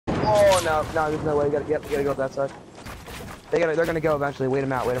no, there's no way. You gotta go that side. They're gonna go eventually. Wait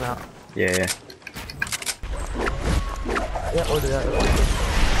them out. Yeah, yeah. Yeah, order that.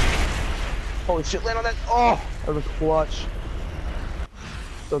 Holy shit, land on that. Oh, that was a clutch.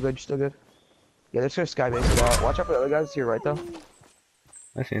 Still good, still good. Yeah, let's go skybase it out. Watch out for the other guys to your right, though.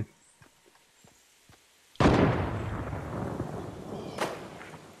 I see.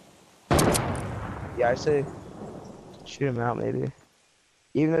 Yeah, I say shoot him out, maybe.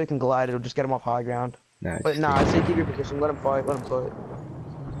 Even though he can glide, it'll just get him off high ground. No, But nah, I say keep your position. Let him fight.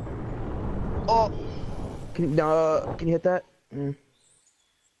 Oh! Can you hit that? Mm.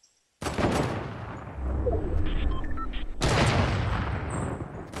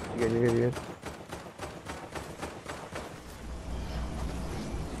 You're good.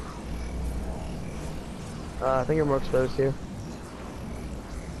 I think you're more exposed here.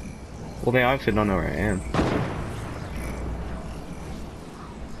 Well, they obviously don't know where I am.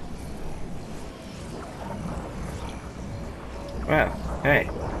 Wow, hey.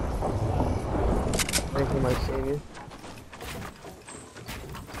 I think he might save you.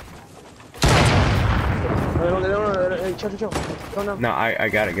 No, chill. Oh, no. No, I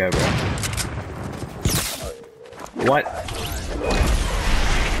gotta go, bro. What?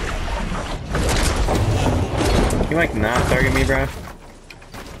 You like not target me, bro?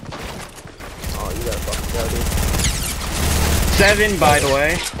 Oh, you gotta fucking go, dude. 7, by the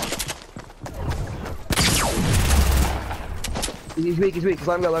way. He's weak. Just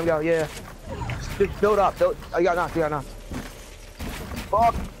let him go. Yeah. Just build up. I got knocked.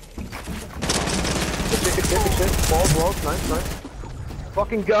 Fuck. Good shit. Balls. Nice.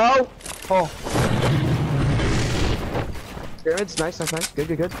 Fucking go. Oh. Pyramids. Nice. Good.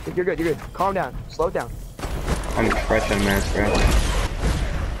 You're good. Calm down. Slow down. I'm fresh on mass, bro.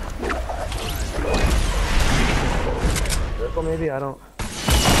 Circle maybe? I don't.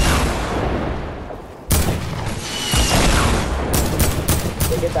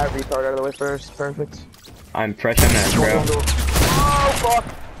 Get that retard out of the way first. Perfect. I'm fresh on mass, bro. Oh, fuck.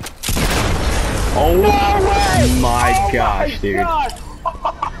 Oh No way! my gosh, dude.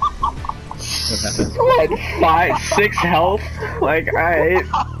 Like 6 health? Like, alright.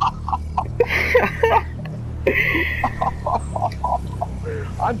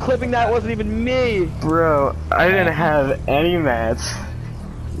 I'm clipping that, wasn't even me! Bro, I didn't have any mats.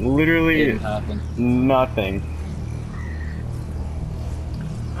 Literally nothing.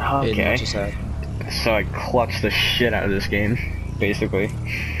 Okay. So I clutched the shit out of this game, basically.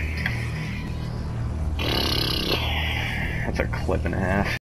 That's a clip and a half.